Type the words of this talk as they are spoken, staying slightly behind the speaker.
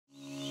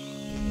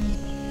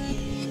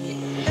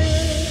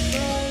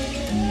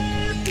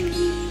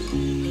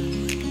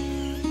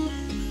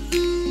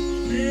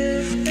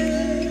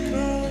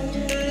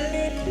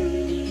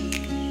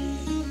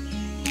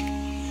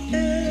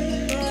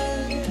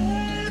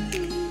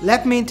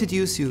Let me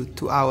introduce you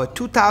to our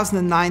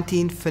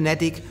 2019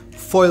 Fanatic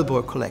foil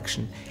board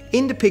collection.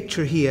 In the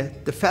picture here,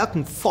 the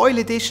Falcon Foil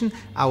Edition,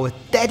 our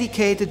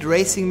dedicated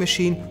racing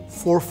machine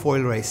for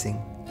foil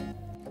racing.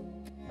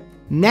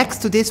 Next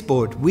to this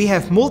board, we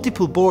have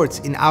multiple boards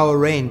in our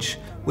range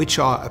which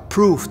are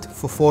approved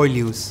for foil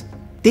use.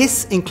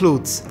 This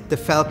includes the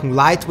Falcon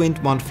Lightwind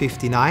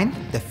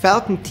 159, the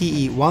Falcon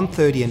TE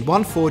 130 and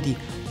 140,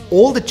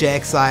 all the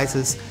jag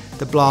sizes,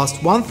 the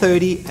Blast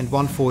 130 and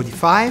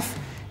 145,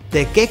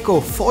 the Gecko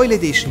Foil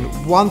Edition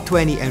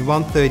 120 and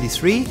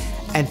 133,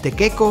 and the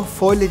Gecko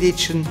Foil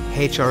Edition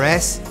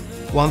HRS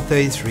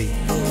 133.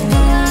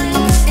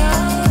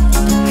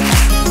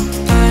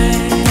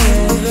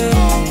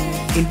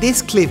 In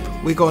this clip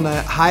we're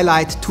gonna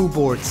highlight two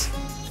boards,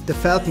 the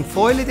Falcon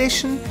Foil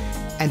Edition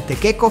and the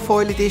Gecko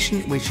Foil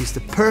Edition, which is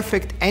the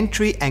perfect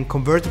entry and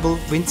convertible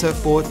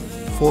windsurf board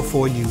for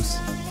foil use.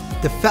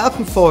 The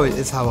Falcon Foil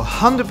is our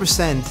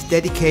 100%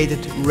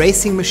 dedicated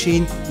racing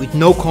machine with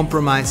no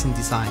compromise in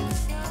design.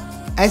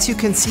 As you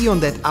can see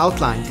on that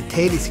outline, the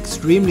tail is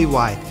extremely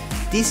wide.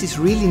 This is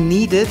really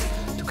needed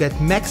to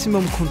get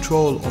maximum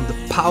control on the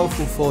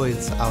powerful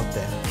foils out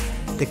there.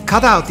 The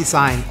cutout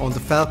design on the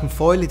Falcon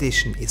Foil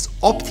Edition is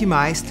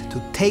optimized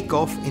to take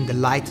off in the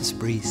lightest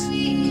breeze.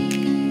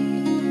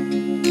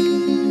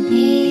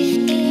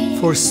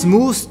 For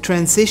smooth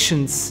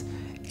transitions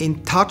in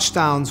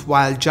touchdowns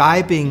while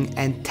jibing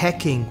and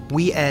tacking,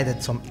 we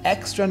added some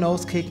extra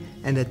nose kick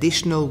and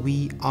additional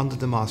V under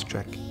the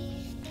mousetrack.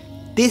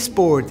 This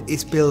board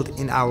is built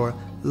in our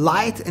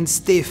light and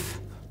stiff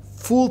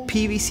full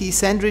PVC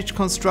sandwich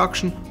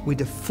construction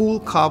with a full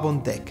carbon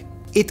deck.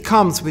 It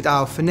comes with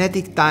our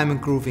Fanatic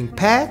diamond grooving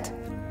pad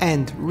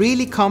and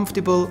really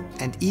comfortable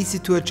and easy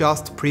to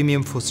adjust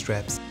premium foot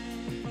straps.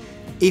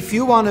 If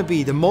you want to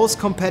be the most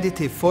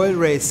competitive foil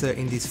racer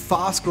in this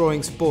fast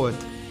growing sport,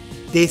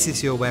 this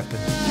is your weapon.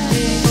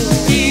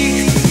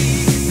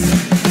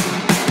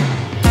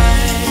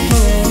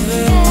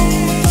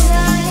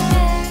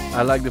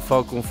 I like the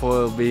Falcon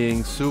Foil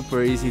being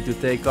super easy to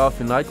take off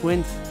in light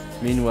wind.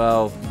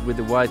 Meanwhile, with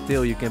the wide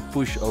tail you can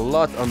push a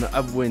lot on the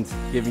upwind,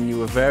 giving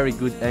you a very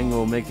good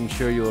angle, making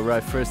sure you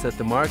arrive first at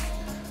the mark.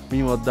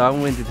 Meanwhile,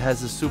 downwind it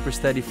has a super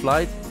steady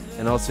flight,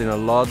 and also in a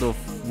lot of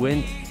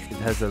wind it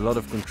has a lot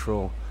of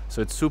control.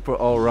 So it's super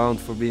all-round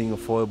for being a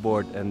foil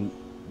board and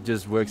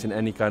just works in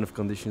any kind of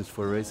conditions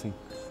for racing.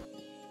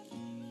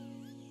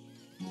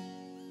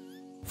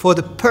 For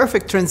the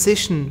perfect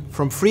transition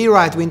from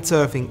freeride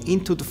windsurfing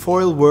into the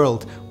foil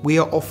world, we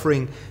are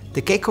offering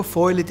the Gecko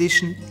Foil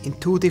Edition in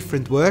two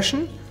different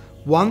versions.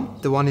 One,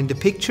 the one in the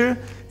picture,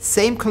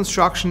 same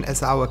construction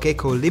as our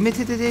Gecko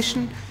Limited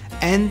Edition,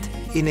 and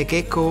in a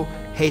Gecko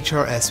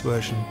HRS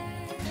version.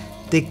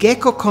 The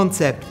Gecko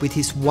concept with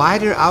his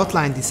wider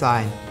outline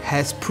design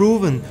has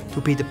proven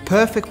to be the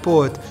perfect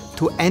board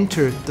to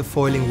enter the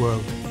foiling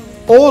world.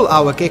 All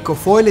our Gecko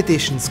Foil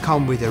Editions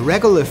come with a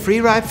regular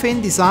freeride fin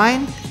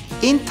design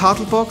in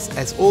turtle box,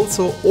 as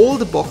also all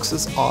the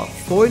boxes are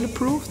foil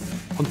approved.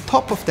 On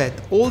top of that,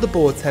 all the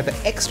boards have an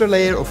extra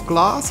layer of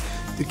glass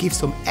to give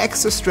some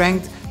extra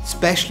strength,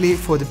 especially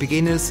for the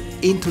beginners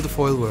into the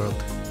foil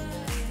world.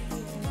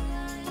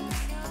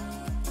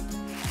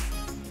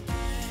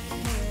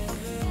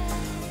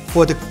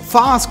 For the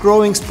fast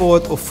growing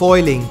sport of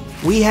foiling,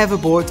 we have a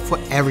board for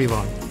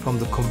everyone. From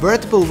the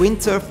convertible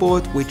windsurf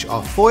board, which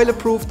are foil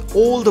approved,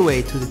 all the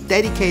way to the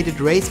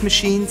dedicated race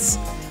machines,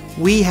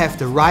 we have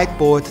the right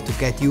board to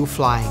get you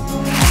flying.